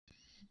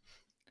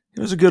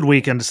It was a good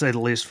weekend to say the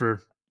least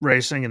for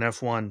racing and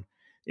F1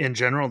 in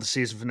general. The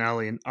season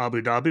finale in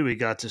Abu Dhabi, we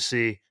got to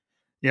see,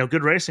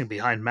 good racing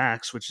behind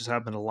Max, which has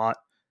happened a lot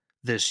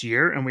this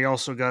year, and we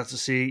also got to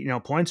see,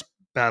 points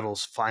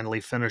battles finally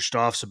finished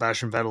off.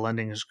 Sebastian Vettel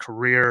ending his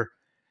career,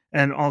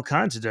 and all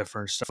kinds of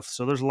different stuff.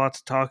 So there's a lot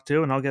to talk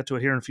to, and I'll get to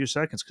it here in a few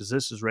seconds because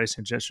this is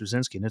Racing Jess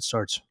Ruzinski, and it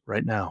starts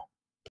right now.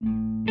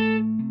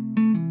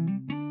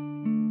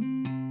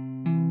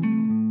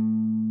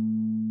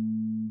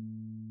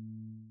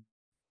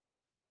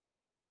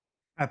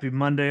 Happy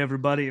Monday,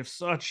 everybody. If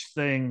such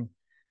thing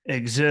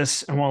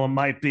exists, and while it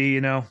might be,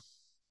 a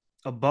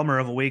bummer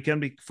of a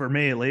weekend for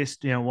me at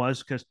least,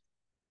 was because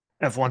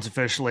F1's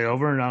officially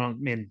over. And I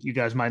don't mean you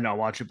guys might not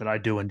watch it, but I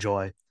do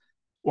enjoy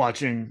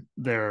watching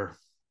their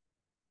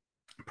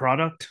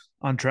product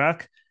on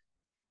track.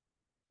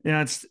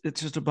 It's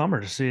just a bummer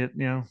to see it,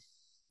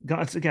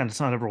 it's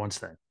not everyone's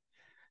thing.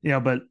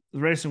 But the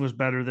racing was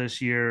better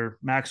this year.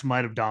 Max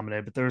might have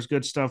dominated, but there was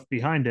good stuff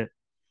behind it.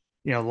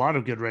 A lot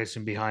of good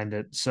racing behind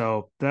it.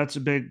 So that's a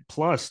big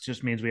plus.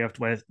 Just means we have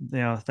to wait.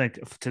 I think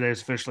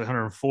today's officially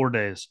 104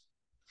 days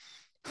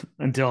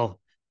until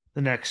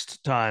the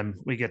next time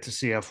we get to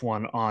see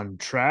F1 on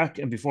track.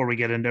 And before we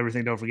get into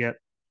everything, don't forget,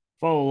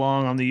 follow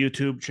along on the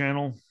YouTube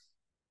channel,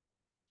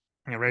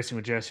 Racing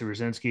with Jesse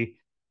Ruzinski.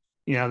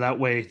 That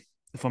way,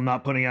 if I'm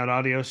not putting out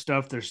audio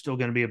stuff, there's still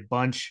going to be a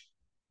bunch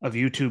of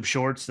YouTube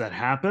shorts that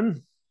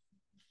happen.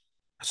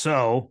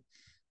 So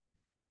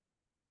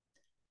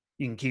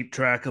you can keep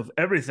track of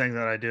everything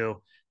that I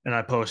do and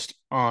I post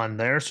on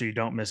there so you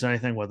don't miss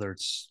anything, whether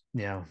it's,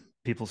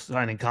 people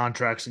signing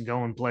contracts and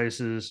going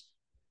places,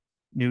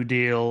 new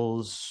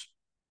deals,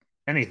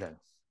 anything,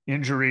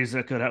 injuries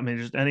that could happen,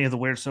 just any of the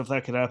weird stuff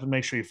that could happen.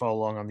 Make sure you follow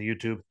along on the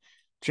YouTube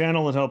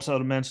channel. It helps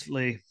out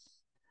immensely.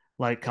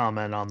 Like,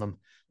 comment on them.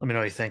 Let me know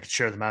what you think.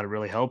 Share them out. It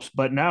really helps.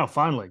 But now,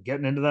 finally,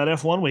 getting into that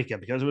F1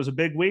 weekend because it was a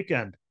big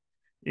weekend,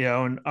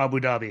 in Abu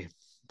Dhabi.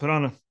 Put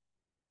on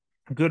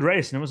a good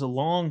race. And it was a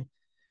long,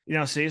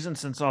 season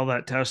since all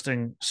that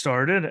testing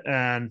started.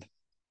 And,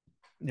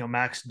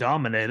 Max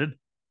dominated.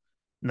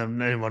 No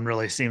anyone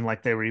really seemed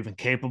like they were even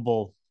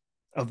capable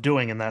of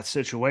doing in that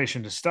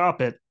situation to stop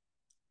it.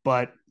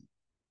 But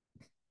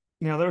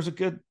there was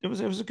it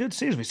was a good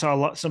season. We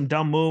saw some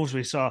dumb moves.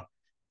 We saw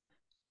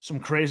some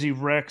crazy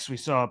wrecks. We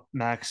saw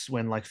Max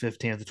win like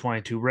 15 of the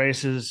 22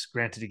 races.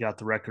 Granted, he got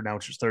the record now,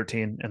 which is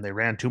 13, and they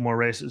ran two more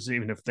races.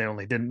 Even if they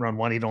only didn't run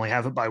one, he'd only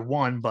have it by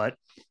one. But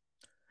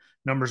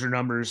numbers are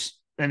numbers,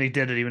 and he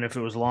did it even if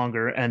it was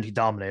longer, and he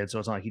dominated. So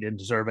it's not like he didn't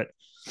deserve it.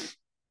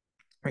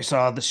 We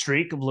saw the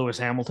streak of Lewis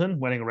Hamilton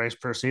winning a race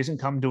per season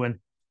come to an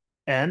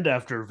end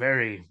after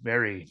very,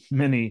 very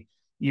many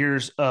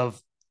years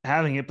of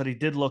having it, but he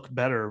did look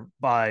better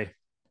by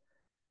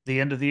the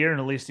end of the year, and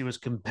at least he was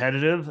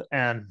competitive.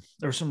 And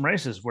there were some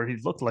races where he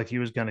looked like he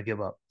was going to give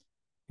up.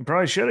 He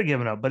probably should have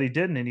given up, but he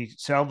didn't, and he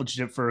salvaged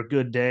it for a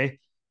good day.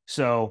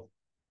 So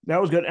that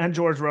was good. And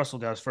George Russell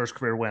got his first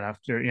career win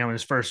after, in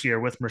his first year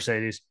with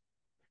Mercedes.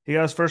 He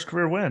got his first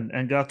career win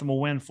and got them a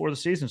win for the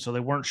season. So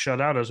they weren't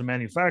shut out as a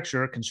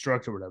manufacturer,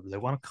 constructor, whatever they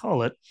want to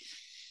call it.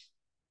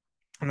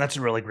 And that's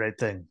a really great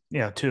thing,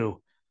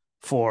 too,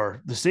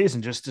 for the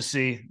season, just to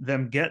see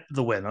them get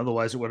the win.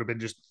 Otherwise, it would have been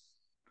just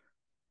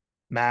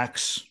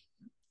Max,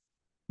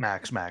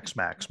 Max, Max,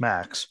 Max,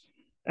 Max,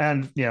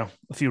 and a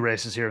few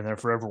races here and there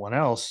for everyone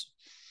else.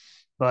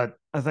 But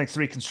I think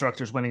three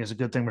constructors winning is a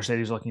good thing.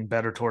 Mercedes looking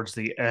better towards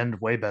the end,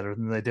 way better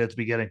than they did at the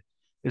beginning,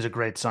 is a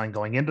great sign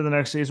going into the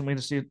next season. We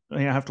just see,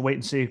 have to wait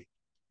and see,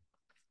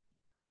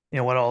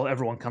 what all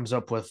everyone comes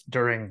up with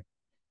during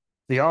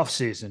the off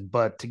season.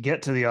 But to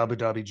get to the Abu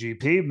Dhabi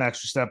GP,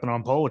 Max Verstappen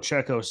on pole with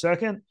Checo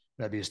second.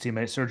 That'd be his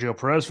teammate Sergio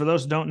Perez. For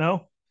those who don't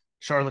know,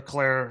 Charles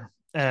Leclerc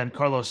and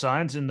Carlos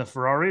Sainz in the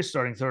Ferrari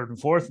starting third and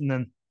fourth, and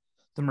then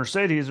the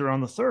Mercedes are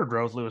on the third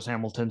row with Lewis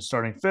Hamilton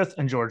starting fifth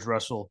and George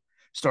Russell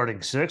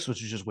starting sixth,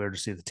 which is just weird to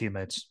see the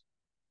teammates.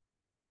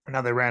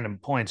 Now they ran in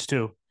points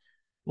too,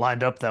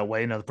 lined up that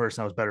way. The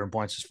person that was better in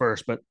points is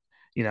first, but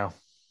it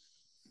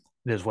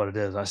is what it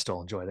is. I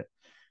still enjoyed it.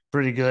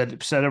 Pretty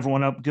good. Set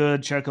everyone up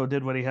good. Checo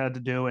did what he had to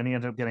do, and he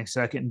ended up getting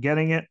second and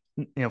getting it.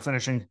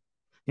 Finishing,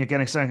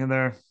 getting second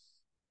there.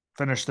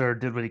 Finished third,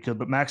 did what he could.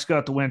 But Max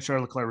got the win.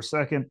 Charles Leclerc was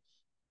second.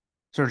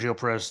 Sergio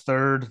Perez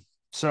third.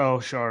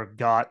 So Charles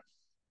got,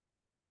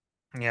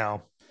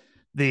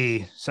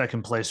 the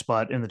second place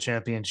spot in the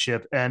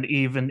championship. And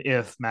even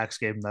if Max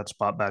gave him that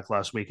spot back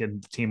last week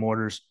in team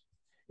orders,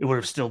 it would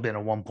have still been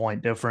a 1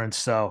 point difference.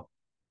 So,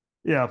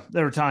 there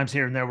were times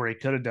here and there where he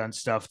could have done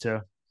stuff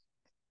to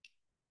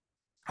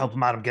help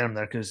him out and get him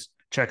there because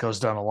Checo's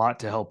done a lot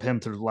to help him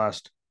through the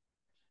last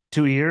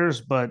 2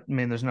 years. But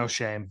there's no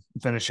shame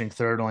finishing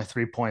third, only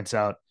 3 points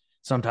out.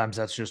 Sometimes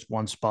that's just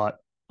one spot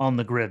on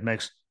the grid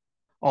makes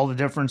all the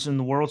difference in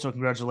the world. So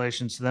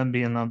congratulations to them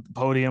being on the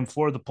podium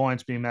for the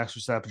points, being Max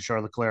Verstappen,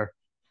 Charles Leclerc,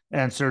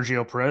 and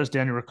Sergio Perez.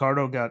 Daniel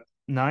Ricciardo got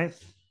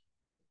ninth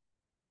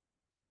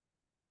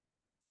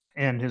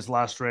in his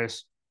last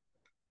race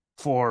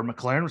for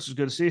McLaren, which is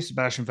good to see.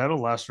 Sebastian Vettel,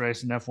 last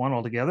race in F1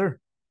 altogether,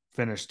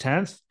 finished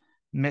 10th.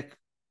 Mick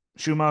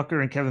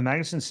Schumacher and Kevin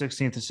Magnussen,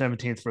 16th and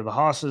 17th for the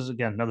Haas's.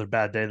 Again, another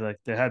bad day. Like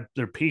they had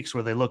their peaks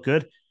where they looked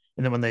good.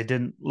 And then when they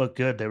didn't look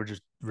good, they were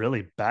just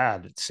really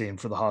bad, it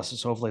seemed, for the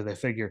Haas's. Hopefully they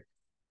figure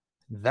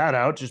that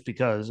out just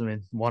because, I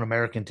mean, one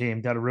American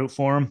team got to root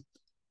for them.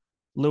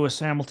 Lewis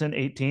Hamilton,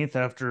 18th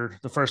after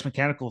the first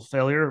mechanical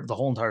failure of the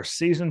whole entire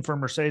season for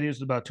Mercedes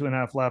with about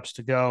 2.5 laps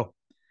to go.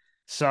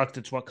 Sucked.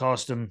 It's what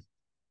cost him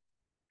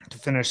to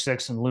finish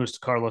sixth and lose to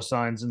Carlos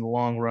Sainz in the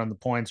long run, the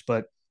points,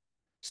 but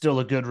still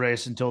a good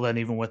race until then,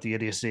 even with the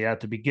idiocy at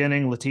the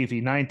beginning.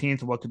 Latifi,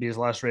 19th, what could be his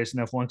last race in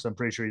F1, because I'm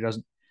pretty sure he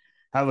doesn't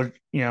have a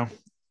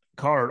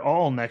car at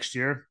all next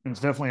year. And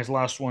it's definitely his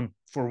last one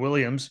for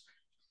Williams.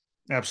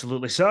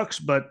 Absolutely sucks,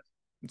 but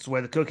it's the way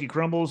the cookie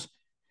crumbles.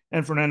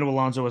 And Fernando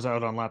Alonso was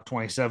out on lap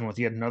 27 with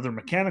yet another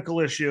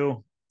mechanical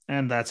issue.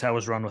 And that's how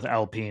his run with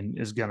Alpine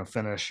is going to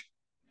finish,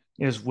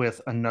 is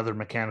with another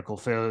mechanical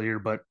failure.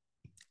 But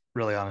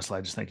really, honestly,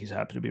 I just think he's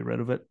happy to be rid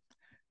of it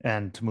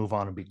and to move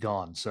on and be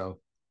gone. So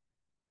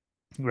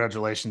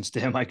congratulations to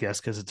him, I guess,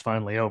 because it's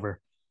finally over.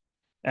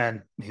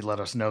 And he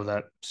let us know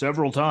that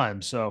several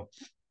times. So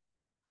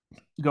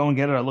go and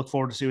get it. I look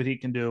forward to see what he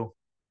can do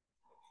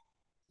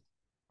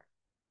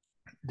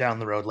down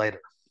the road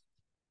later.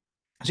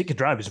 Because he could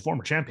drive. He's a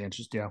former champion.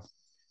 Just,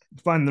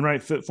 find the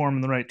right fit for him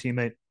and the right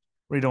teammate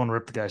where you don't want to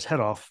rip the guy's head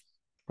off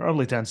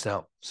probably tends to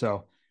help.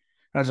 So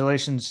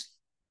congratulations,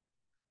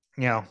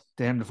 to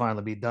him to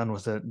finally be done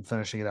with it and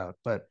finishing it out.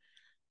 But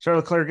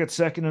Charles Leclerc gets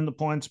second in the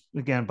points,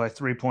 again, by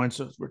 3 points.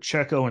 We're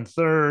Checo in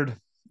third,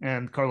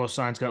 and Carlos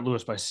Sainz got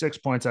Lewis by 6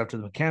 points after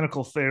the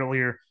mechanical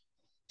failure.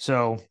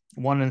 So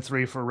 1 and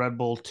 3 for Red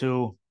Bull,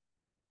 2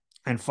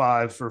 and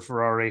 5 for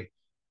Ferrari,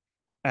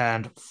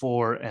 and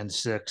 4 and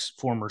 6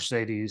 for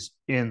Mercedes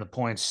in the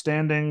points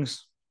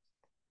standings.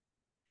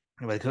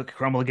 Anyway, Cookie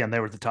Crumble, again, they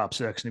were at the top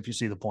 6. And if you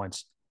see the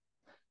points,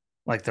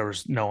 like there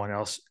was no one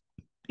else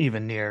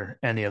even near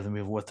any of them,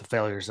 even with the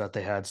failures that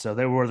they had. So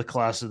they were the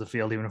class of the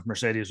field, even if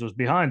Mercedes was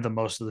behind them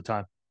most of the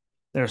time.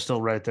 They're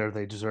still right there.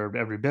 They deserved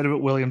every bit of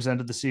it. Williams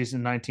ended the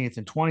season 19th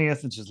and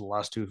 20th, which is the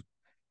last two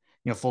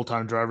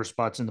full-time driver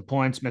spots in the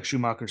points. Mick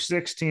Schumacher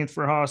 16th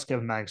for Haas,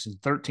 Kevin Magnussen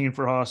 13th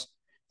for Haas.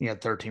 He had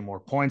 13 more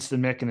points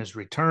than Mick in his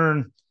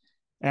return.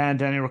 And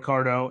Daniel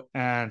Ricciardo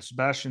and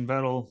Sebastian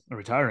Vettel,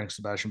 retiring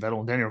Sebastian Vettel,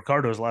 and Daniel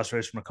Ricciardo's last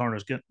race for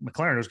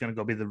McLaren is going to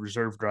go be the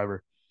reserve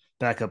driver,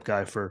 backup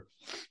guy for,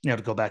 to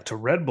go back to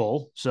Red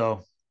Bull.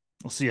 So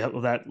we'll see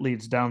how that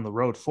leads down the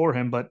road for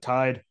him, but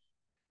tied,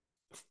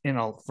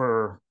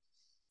 for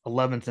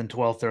 11th and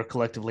 12th, they're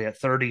collectively at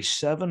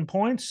 37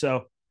 points.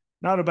 So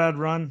not a bad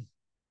run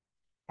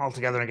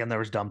altogether. And again, there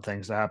was dumb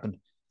things that happened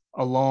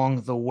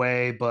along the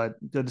way, but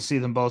good to see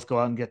them both go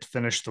out and get to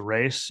finish the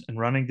race and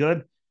running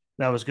good.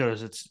 That was good,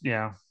 as it's,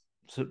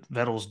 so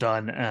Vettel's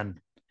done and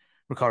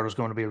Ricciardo's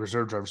going to be a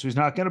reserve driver. So he's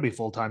not going to be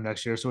full-time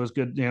next year. So it was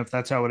good, if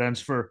that's how it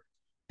ends for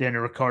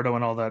Daniel Ricciardo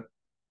and all that.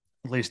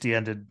 At least he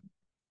ended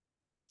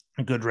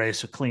a good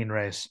race, a clean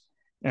race,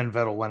 and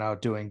Vettel went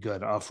out doing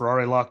good.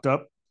 Ferrari locked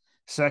up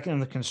second in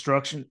the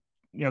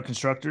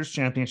constructors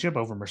championship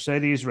over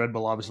Mercedes. Red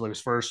Bull obviously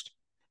was first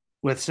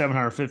with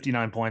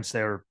 759 points.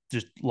 They were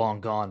just long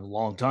gone, a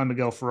long time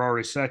ago.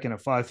 Ferrari second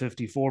at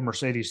 554,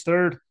 Mercedes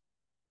third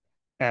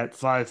at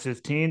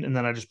 515. And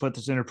then I just put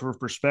this into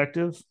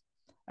perspective.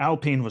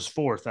 Alpine was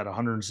fourth at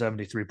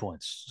 173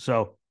 points.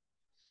 So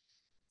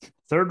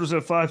third was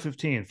at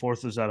 515,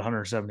 fourth was at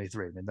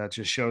 173. I mean, that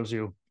just shows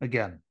you,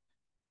 again,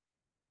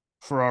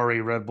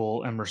 Ferrari, Red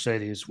Bull, and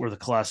Mercedes were the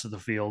class of the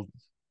field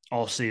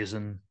all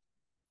season.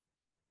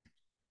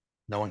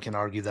 No one can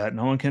argue that.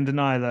 No one can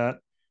deny that.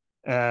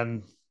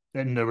 And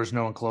there was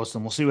no one close to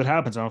them. We'll see what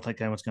happens. I don't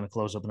think anyone's going to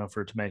close up enough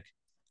for it to make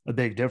a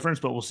big difference,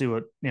 but we'll see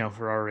what,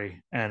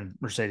 Ferrari and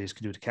Mercedes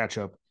can do to catch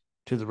up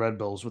to the Red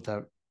Bulls with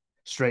that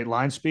straight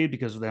line speed,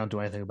 because if they don't do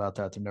anything about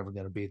that, they're never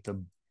going to beat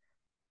them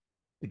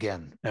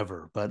again,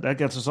 ever. But that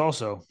gets us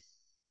also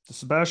to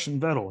Sebastian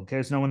Vettel, in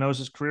case no one knows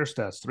his career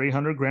stats.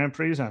 300 Grand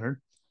Prix entered,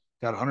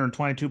 got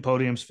 122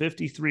 podiums,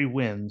 53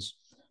 wins,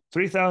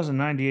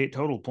 3,098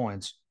 total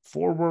points,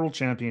 4 world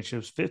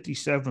championships,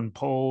 57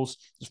 poles.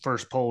 His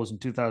first pole was in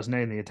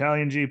 2008 in the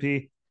Italian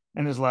GP,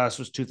 and his last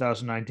was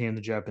 2019 in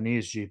the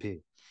Japanese GP.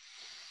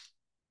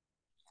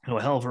 A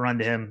hell of a run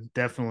to him.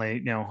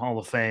 Definitely, Hall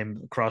of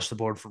Fame across the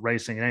board for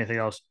racing and anything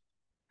else.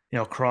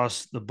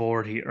 Across the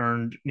board, he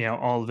earned,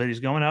 all of it. He's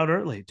going out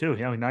early too.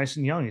 Nice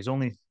and young. He's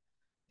only,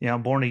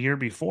 born a year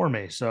before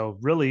me. So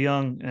really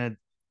young and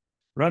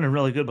running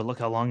really good, but look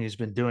how long he's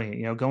been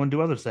doing it, go and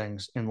do other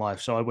things in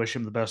life. So I wish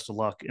him the best of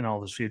luck in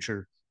all his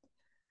future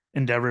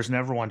endeavors. And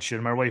everyone should.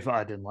 No matter what,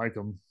 I didn't like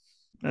him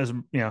as,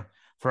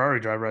 Ferrari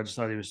driver. I just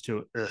thought he was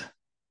too,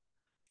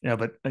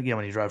 but again,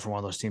 when you drive for one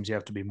of those teams, you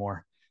have to be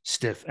more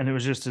stiff. And it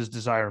was just his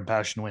desire and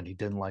passion to win. He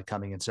didn't like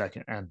coming in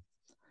second. And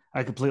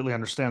I completely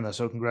understand that.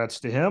 So congrats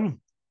to him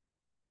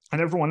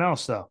and everyone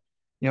else, though.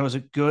 It was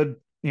a good,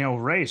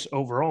 race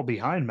overall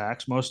behind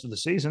Max most of the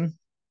season.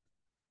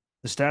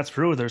 The stats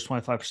prove there's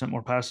 25%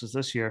 more passes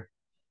this year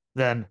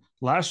than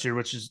last year,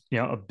 which is,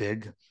 a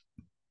big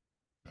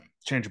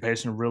change of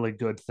pace and a really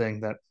good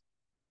thing that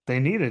they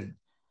needed.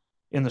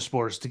 in the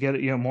sports to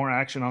get more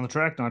action on the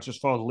track, not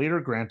just follow the leader.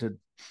 Granted,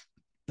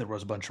 there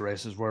was a bunch of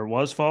races where it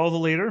was follow the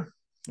leader.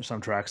 There's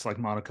some tracks like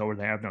Monaco where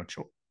they have no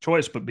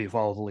choice but be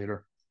follow the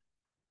leader.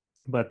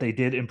 But they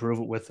did improve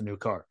it with the new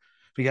car.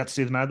 We got to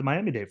see them at the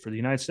Miami date for the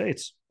United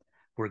States.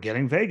 We're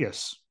getting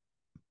Vegas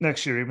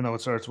next year, even though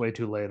it starts way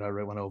too late. I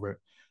already went over it.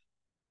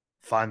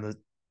 Find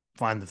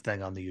the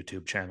thing on the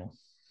YouTube channel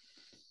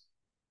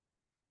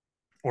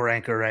or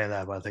Anchor or any of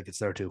that, but I think it's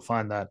there too.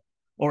 Find that.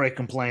 Or I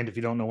complained if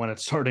you don't know when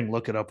it's starting,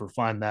 look it up or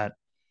find that.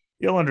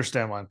 You'll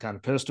understand why I'm kind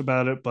of pissed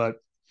about it. But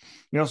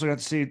we also got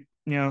to see,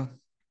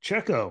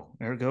 Checo.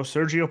 There we go.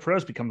 Sergio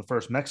Perez become the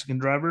first Mexican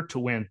driver to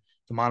win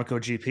the Monaco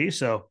GP.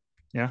 So,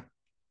 yeah,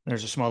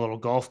 there's a small little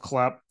golf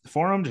clap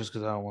for him just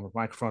because I don't want a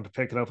microphone to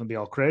pick it up and be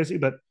all crazy.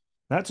 But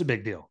that's a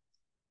big deal.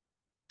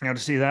 To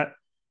see that,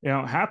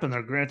 happen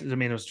there. Granted, I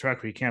mean, it was a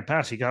track where you can't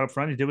pass. He got up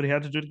front. He did what he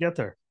had to do to get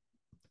there.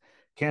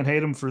 Can't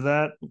hate him for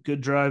that. Good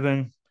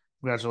driving.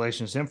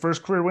 Congratulations to him.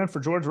 First career win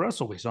for George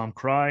Russell. We saw him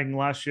crying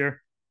last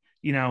year,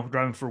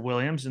 driving for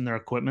Williams in their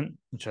equipment,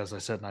 which, as I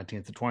said,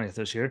 19th to 20th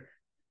this year.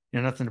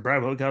 Nothing to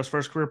brag about. Got his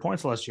first career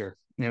points last year.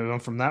 He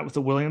went from that with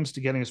the Williams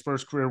to getting his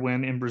first career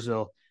win in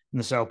Brazil in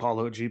the Sao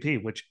Paulo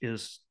GP, which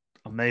is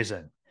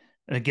amazing.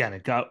 And again,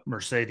 it got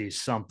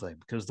Mercedes something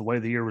because the way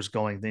the year was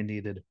going, they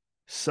needed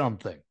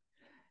something.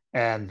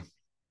 And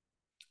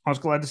I was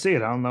glad to see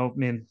it. I don't know, I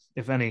mean,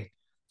 if any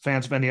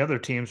fans of any other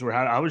teams were,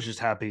 I was just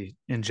happy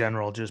in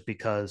general, just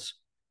because,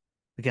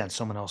 again,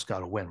 someone else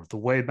got a win. With the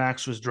way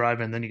Max was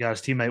driving, then you got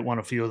his teammate won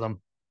a few of them.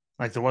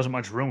 Like, there wasn't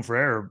much room for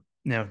error,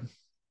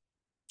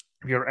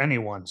 you're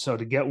anyone. So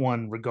to get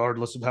one,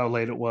 regardless of how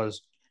late it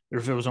was, or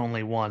if it was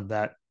only one,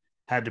 that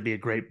had to be a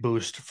great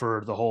boost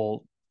for the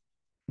whole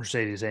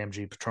Mercedes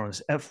AMG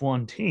Petronas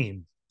F1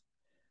 team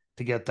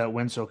to get that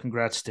win. So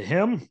congrats to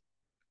him.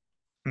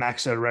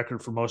 Max set a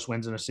record for most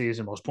wins in a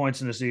season, most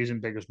points in a season,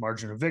 biggest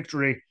margin of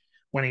victory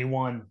when he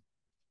won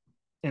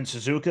in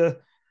Suzuka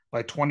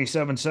by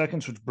 27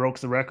 seconds, which broke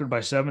the record by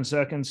 7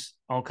 seconds.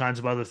 All kinds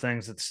of other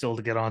things that still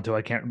to get onto.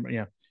 I can't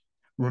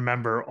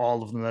remember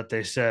all of them that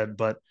they said,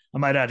 but I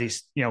might add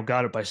he's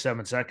got it by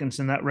 7 seconds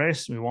in that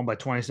race. We won by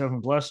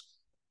 27 plus.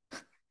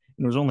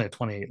 It was only a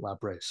 28 lap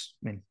race.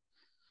 I mean,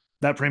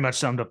 that pretty much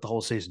summed up the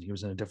whole season. He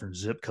was in a different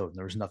zip code, and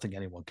there was nothing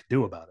anyone could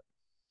do about it.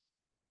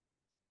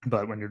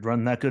 But when you're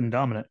running that good and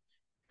dominant,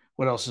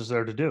 what else is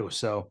there to do?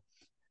 So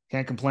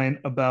can't complain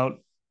about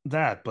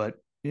that. But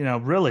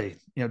really,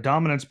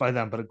 dominance by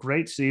them, but a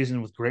great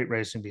season with great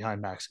racing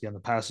behind Max. Again, the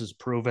passes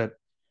prove it.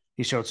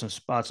 He showed some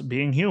spots of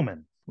being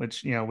human,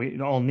 which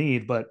we all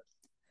need. But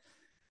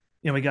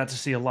we got to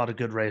see a lot of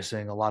good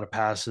racing, a lot of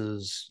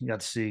passes. You got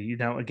to see,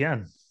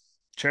 again,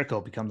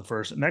 Checo become the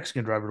first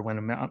Mexican driver to win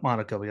in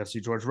Monaco. We got to see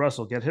George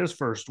Russell get his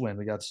first win.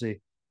 We got to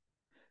see,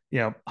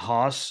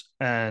 Haas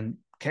and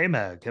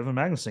K-Mag, Kevin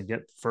Magnussen,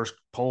 get first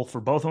pole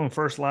for both of them,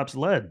 first laps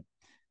led,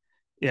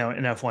 in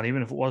F1,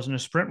 even if it wasn't a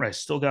sprint race,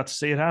 still got to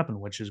see it happen,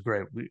 which is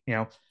great.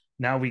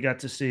 Now we got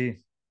to see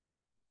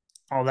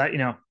all that,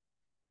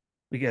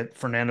 we get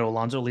Fernando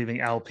Alonso leaving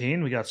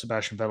Alpine. We got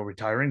Sebastian Vettel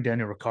retiring.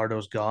 Daniel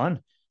Ricciardo's gone.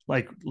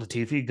 Like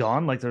Latifi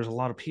gone. Like there's a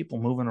lot of people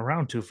moving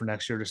around too for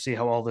next year to see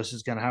how all this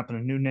is going to happen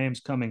and new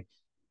names coming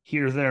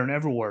here, there, and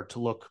everywhere to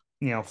look,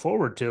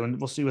 forward to. And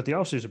we'll see what the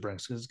offseason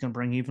brings because it's going to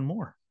bring even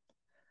more.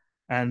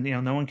 And,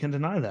 no one can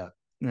deny that.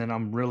 And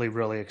I'm really,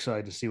 really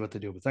excited to see what they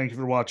do. But thank you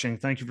for watching.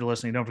 Thank you for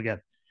listening. Don't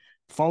forget,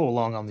 follow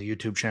along on the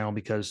YouTube channel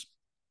because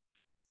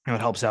it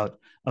helps out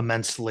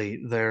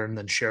immensely there. And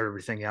then share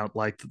everything out,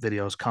 like the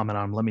videos, comment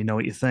on them. Let me know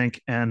what you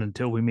think. And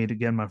until we meet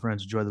again, my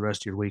friends, enjoy the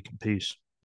rest of your week and peace.